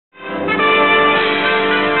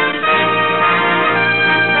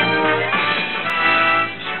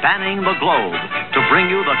spanning the globe to bring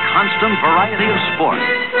you the constant variety of sport,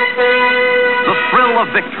 the thrill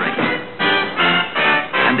of victory,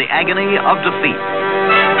 and the agony of defeat.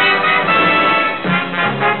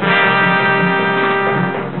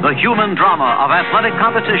 The human drama of athletic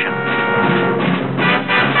competition.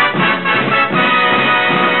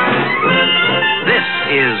 This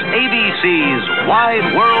is ABC's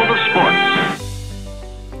Wide World of Sports.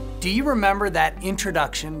 Do you remember that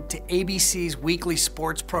introduction to ABC's weekly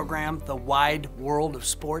sports program, The Wide World of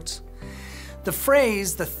Sports? The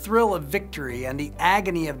phrase, the thrill of victory and the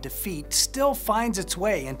agony of defeat, still finds its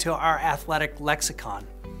way into our athletic lexicon.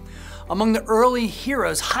 Among the early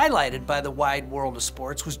heroes highlighted by The Wide World of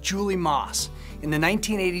Sports was Julie Moss in the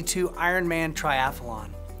 1982 Ironman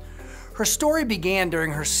Triathlon. Her story began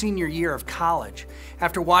during her senior year of college.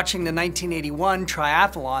 After watching the 1981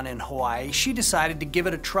 triathlon in Hawaii, she decided to give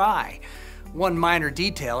it a try. One minor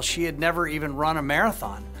detail, she had never even run a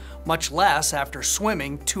marathon, much less after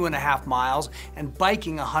swimming 2.5 miles and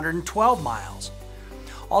biking 112 miles.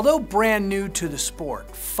 Although brand new to the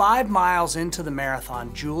sport, 5 miles into the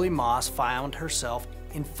marathon, Julie Moss found herself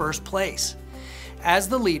in first place. As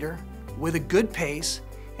the leader, with a good pace,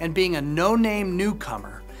 and being a no-name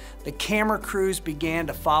newcomer, the camera crews began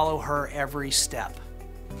to follow her every step.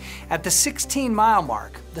 At the 16-mile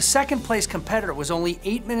mark, the second-place competitor was only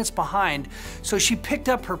 8 minutes behind, so she picked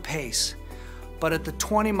up her pace. But at the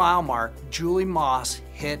 20-mile mark, Julie Moss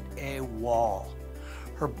hit a wall.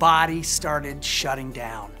 Her body started shutting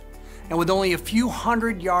down. And with only a few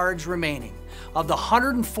hundred yards remaining of the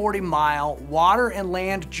 140-mile water and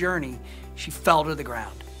land journey, she fell to the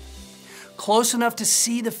ground. Close enough to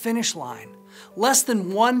see the finish line, less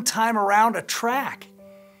than one time around a track.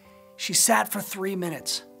 She sat for 3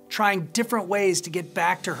 minutes, trying different ways to get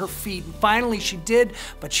back to her feet, and finally she did,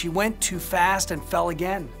 but she went too fast and fell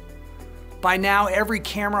again. By now, every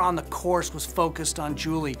camera on the course was focused on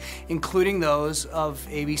Julie, including those of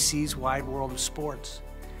ABC's Wide World of Sports.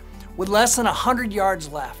 With less than 100 yards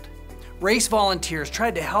left, race volunteers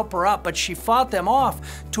tried to help her up, but she fought them off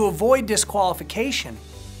to avoid disqualification.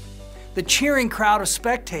 The cheering crowd of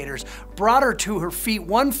spectators brought her to her feet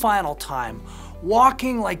one final time,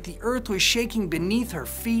 walking like the earth was shaking beneath her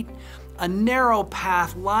feet. A narrow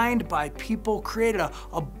path lined by people created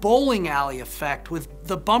a bowling alley effect with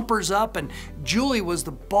the bumpers up, and Julie was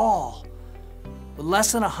the ball. With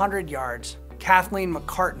less than 100 yards, Kathleen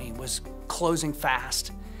McCartney was closing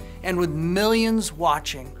fast. And with millions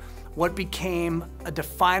watching what became a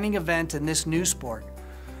defining event in this new sport,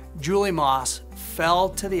 Julie Moss fell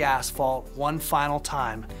to the asphalt one final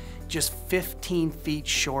time, just 15 feet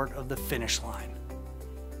short of the finish line.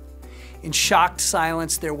 In shocked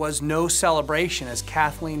silence, there was no celebration as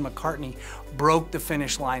Kathleen McCartney broke the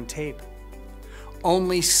finish line tape.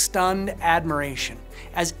 Only stunned admiration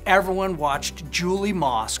as everyone watched Julie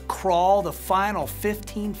Moss crawl the final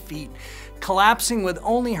 15 feet, collapsing with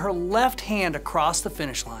only her left hand across the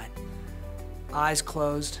finish line, eyes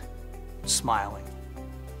closed, smiling.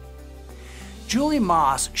 Julie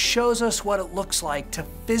Moss shows us what it looks like to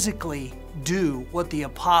physically do what the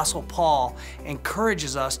Apostle Paul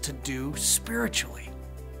encourages us to do spiritually.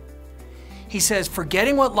 He says,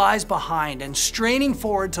 forgetting what lies behind and straining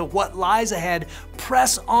forward to what lies ahead,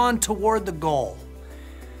 press on toward the goal.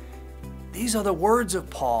 These are the words of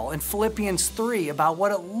Paul in Philippians 3 about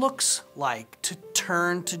what it looks like to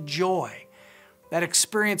turn to joy. That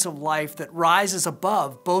experience of life that rises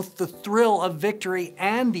above both the thrill of victory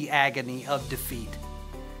and the agony of defeat.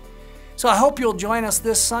 So I hope you'll join us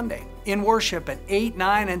this Sunday in worship at 8,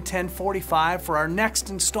 9, and 10:45 for our next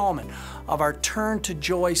installment of our Turn to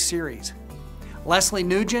Joy series. Leslie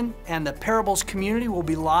Nugent and the Parables community will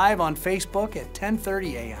be live on Facebook at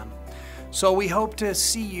 10:30 a.m. So we hope to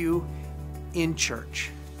see you in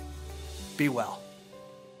church. Be well.